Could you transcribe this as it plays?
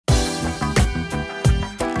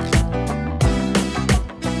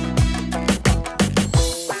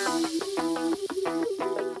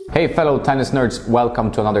Hey fellow tennis nerds,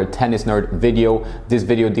 welcome to another Tennis Nerd video. This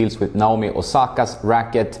video deals with Naomi Osaka's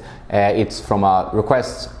racket. It's from a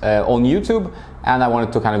request on YouTube, and I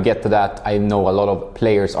wanted to kind of get to that. I know a lot of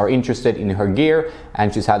players are interested in her gear,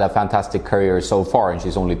 and she's had a fantastic career so far, and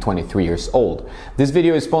she's only 23 years old. This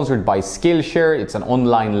video is sponsored by Skillshare. It's an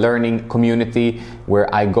online learning community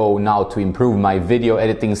where I go now to improve my video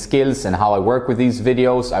editing skills and how I work with these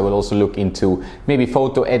videos. I will also look into maybe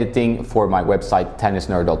photo editing for my website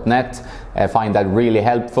tennisnerd.net. I find that really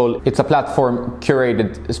helpful. It's a platform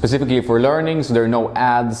curated specifically for learning, so there are no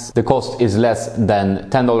ads. The cost is less than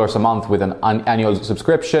 $10 a month with an annual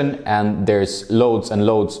subscription, and there's loads and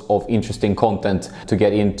loads of interesting content to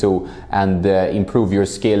get into and improve your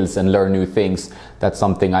skills and learn new things. That's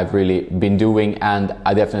something I've really been doing, and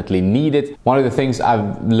I definitely need it. One of the things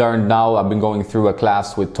I've learned now, I've been going through a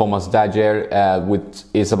class with Thomas Dager, which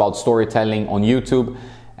is about storytelling on YouTube.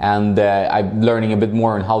 And I'm learning a bit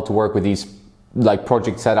more on how to work with these like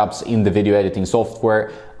project setups in the video editing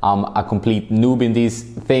software. I'm a complete noob in these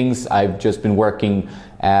things. I've just been working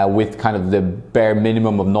with kind of the bare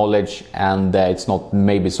minimum of knowledge, and it's not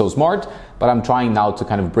maybe so smart, but I'm trying now to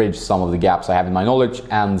kind of bridge some of the gaps I have in my knowledge,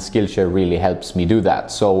 and Skillshare really helps me do that.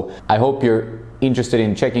 So I hope you're interested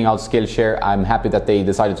in checking out Skillshare. I'm happy that they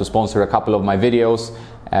decided to sponsor a couple of my videos.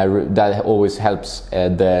 That always helps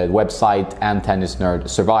the website and Tennis Nerd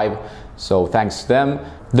survive. So thanks to them.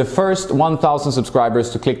 The first 1,000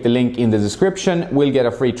 subscribers to click the link in the description will get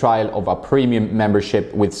a free trial of a premium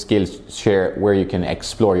membership with Skillshare where you can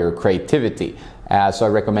explore your creativity. So I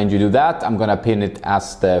recommend you do that. I'm gonna pin it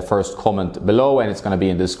as the first comment below, and it's gonna be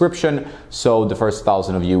in the description. So the first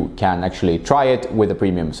 1,000 of you can actually try it with a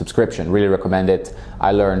premium subscription. Really recommend it.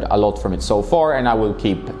 I learned a lot from it so far, and I will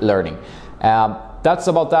keep learning. That's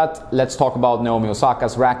about that. Let's talk about Naomi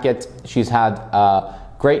Osaka's racket. She's had a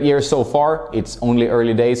great year so far. It's only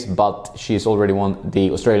early days, but she's already won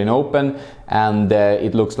the Australian Open, and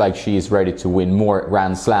it looks like she's ready to win more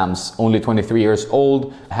Grand Slams. Only 23 years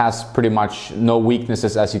old, has pretty much no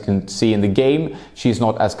weaknesses as you can see in the game. She's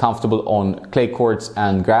not as comfortable on clay courts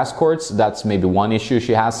and grass courts. That's maybe one issue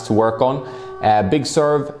she has to work on. Big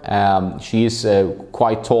serve, she is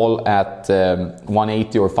quite tall at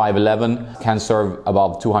 180 or 5'11", can serve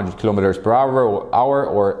above 200 kilometers per hour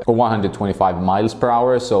or 125 miles per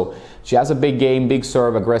hour. So she has a big game, big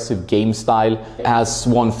serve, aggressive game style. Has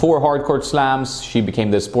won 4 hardcourt slams. She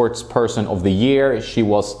became the sports person of the year. She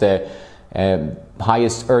was the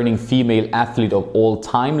highest earning female athlete of all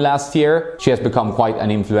time last year. She has become quite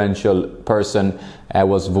an influential person,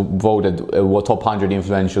 was voted top 100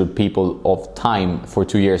 influential people of time for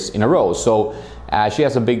 2 years in a row. So she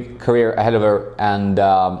has a big career ahead of her, and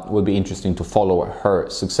will be interesting to follow her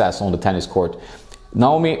success on the tennis court.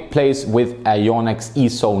 Naomi plays with a Yonex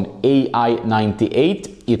E-Zone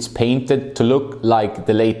AI98. It's painted to look like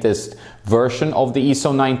the latest version of the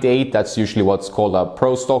E-Zone 98. That's usually what's called a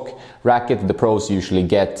pro stock racket. The pros usually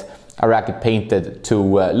get a racket painted to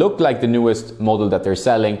look like the newest model that they're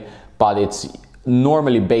selling, but it's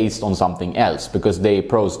normally based on something else, because they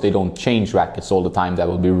don't change rackets all the time. That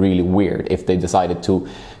would be really weird if they decided to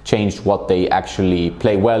change what they actually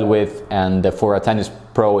play well with. And for a tennis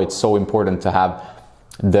pro, it's so important to have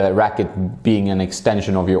the racket being an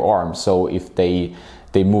extension of your arm. So if they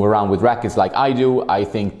move around with rackets like I do, I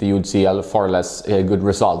think that you'd see far less good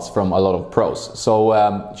results from a lot of pros.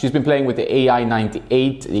 So she's been playing with the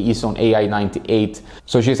AI98, the E-Zone AI98.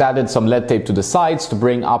 So she's added some lead tape to the sides to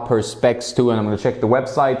bring up her specs too, and I'm going to check the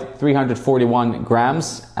website. 341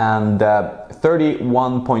 grams and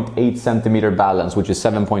 31.8 centimeter balance, which is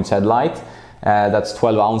 7 points headlight. That's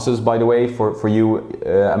 12 ounces, by the way, for you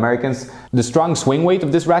Americans. The strung swing weight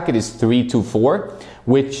of this racket is 324,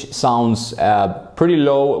 which sounds pretty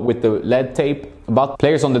low with the lead tape, but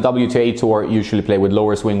players on the WTA Tour usually play with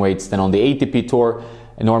lower swing weights than on the ATP Tour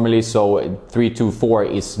normally, so 324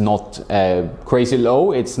 is not crazy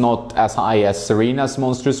low. It's not as high as Serena's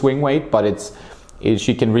monstrous swing weight, but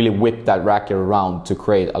she can really whip that racket around to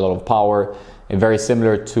create a lot of power. Very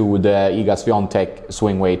similar to the Iga Swiatek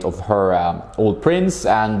swing weight of her old prince,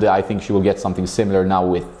 and I think she will get something similar now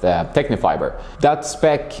with Technifiber. That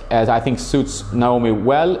spec I think suits Naomi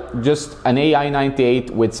well. Just an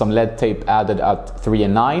AI98 with some lead tape added at 3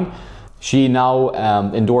 and 9. She now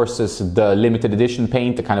endorses the limited edition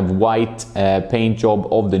paint, the kind of white paint job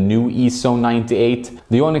of the new E-Zone 98.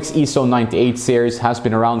 The Yonex E-Zone 98 series has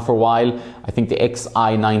been around for a while. I think the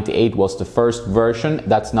XI98 was the first version.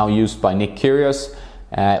 That's now used by Nick Kyrgios,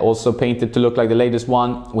 also painted to look like the latest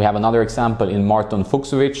one. We have another example in Marton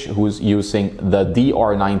Fucsovics, who's using the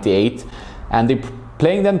DR98. And they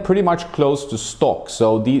playing them pretty much close to stock,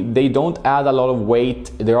 so they don't add a lot of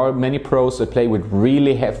weight. There are many pros that play with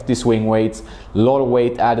really hefty swing weights, a lot of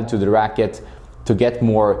weight added to the racket to get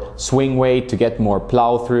more swing weight, to get more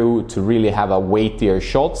plow through, to really have a weightier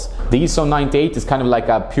shots. The ESO 98 is kind of like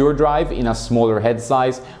a pure drive in a smaller head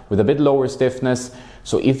size with a bit lower stiffness.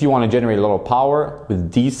 So if you want to generate a lot of power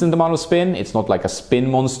with decent amount of spin, it's not like a spin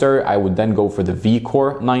monster, I would then go for the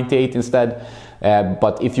V-Core 98 instead.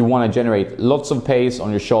 But if you want to generate lots of pace on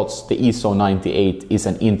your shots, the ESO 98 is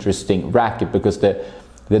an interesting racket, because the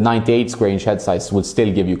 98 range head size will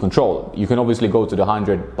still give you control. You can obviously go to the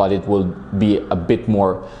 100, but it will be a bit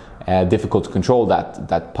more difficult to control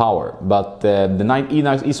that power. But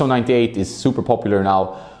the ESO 98 is super popular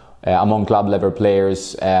now among club level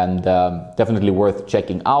players, and definitely worth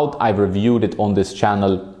checking out. I've reviewed it on this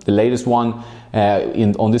channel, the latest one.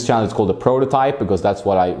 On this channel it's called the Prototype, because that's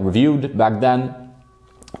what I reviewed back then.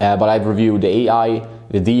 But I've reviewed the AI,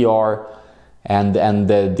 the DR, and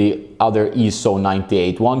the other ESO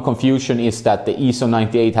 98. One confusion is that the ESO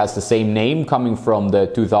 98 has the same name, coming from the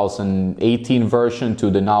 2018 version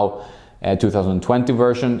to the now 2020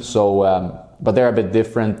 version. So, but they're a bit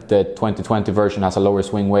different. The 2020 version has a lower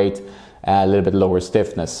swing weight, a little bit lower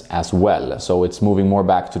stiffness as well. So it's moving more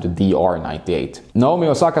back to the DR98. Naomi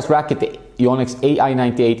Osaka's racket, the Yonex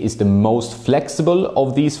AI98, is the most flexible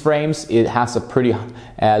of these frames. It has a pretty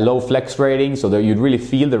low flex rating, so that you'd really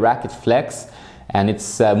feel the racket flex, and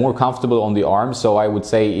it's more comfortable on the arm. So I would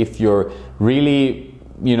say if you're really,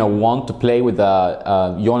 want to play with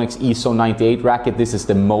a Yonex ESO 98 racket, this is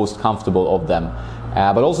the most comfortable of them.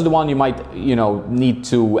 But also the one you might, need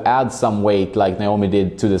to add some weight, like Naomi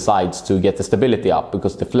did, to the sides to get the stability up,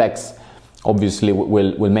 because the flex obviously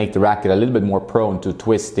will make the racket a little bit more prone to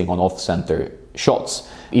twisting on off-center shots.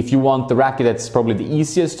 If you want the racket that's probably the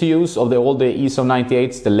easiest to use of all the ESO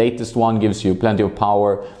 98s, the latest one gives you plenty of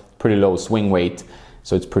power, pretty low swing weight,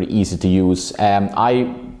 so it's pretty easy to use.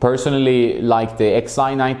 I personally like the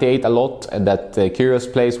XI98 a lot, that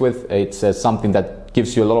Kyrgios plays with. It's something that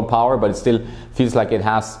gives you a lot of power, but it still feels like it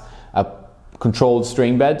has a controlled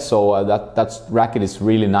string bed, so that racket is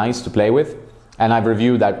really nice to play with. And I've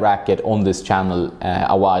reviewed that racket on this channel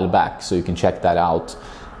a while back, so you can check that out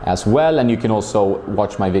as well. And you can also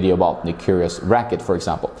watch my video about the Kyrgios racket, for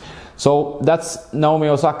example. So that's Naomi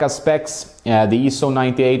Osaka's specs. The ESO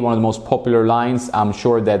 98, one of the most popular lines. I'm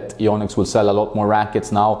sure that Yonex will sell a lot more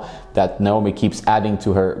rackets now that Naomi keeps adding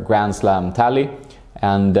to her Grand Slam tally.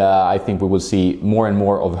 And I think we will see more and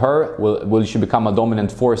more of her. Will she become a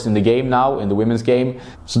dominant force in the game now, in the women's game?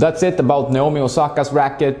 So that's it about Naomi Osaka's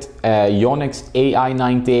racket, Yonex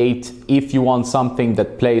AI98. If you want something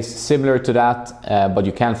that plays similar to that, but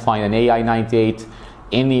you can't find an AI98,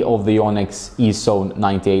 any of the Yonex ESO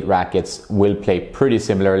 98 rackets will play pretty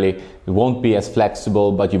similarly. It won't be as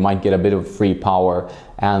flexible, but you might get a bit of free power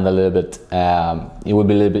and a little bit, it will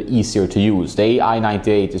be a little bit easier to use. The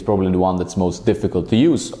AI98 is probably the one that's most difficult to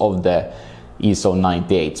use of the ESO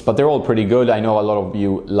 98s, but they're all pretty good. I know a lot of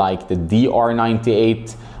you like the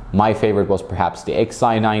DR98. My favorite was perhaps the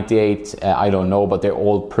XI98. I don't know, but they're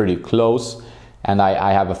all pretty close. And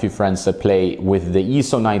I have a few friends that play with the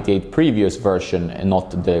ESO 98 previous version and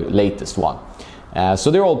not the latest one. So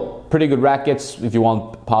they're all pretty good rackets if you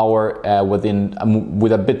want power with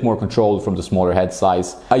a bit more control from the smaller head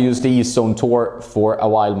size. I used the ESO Tour for a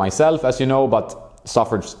while myself, as you know, but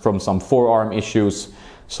suffered from some forearm issues,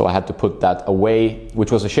 so I had to put that away,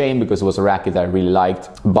 which was a shame because it was a racket that I really liked.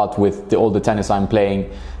 But with all the tennis I'm playing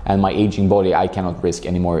and my aging body, I cannot risk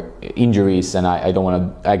any more injuries, and I don't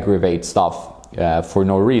want to aggravate stuff for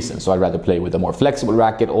no reason, so I'd rather play with a more flexible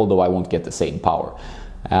racket, although I won't get the same power.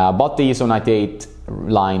 But the ESO 98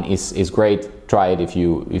 line is great. Try it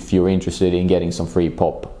if you're interested in getting some free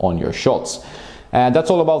pop on your shots. That's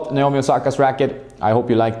all about Naomi Osaka's racket. I hope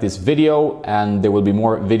you liked this video, and there will be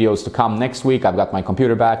more videos to come next week. I've got my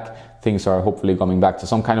computer back. Things are hopefully coming back to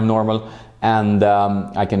some kind of normal, and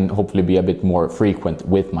I can hopefully be a bit more frequent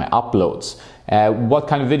with my uploads. What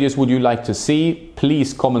kind of videos would you like to see?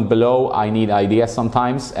 Please comment below. I need ideas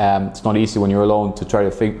sometimes. It's not easy when you're alone to try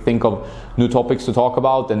to think of new topics to talk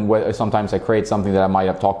about, and sometimes I create something that I might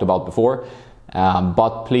have talked about before.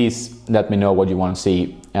 But please let me know what you want to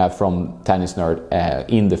see from Tennis Nerd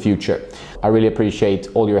in the future. I really appreciate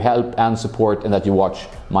all your help and support, and that you watch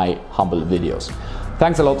my humble videos.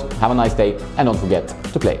 Thanks a lot, have a nice day, and don't forget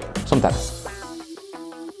to play some tennis.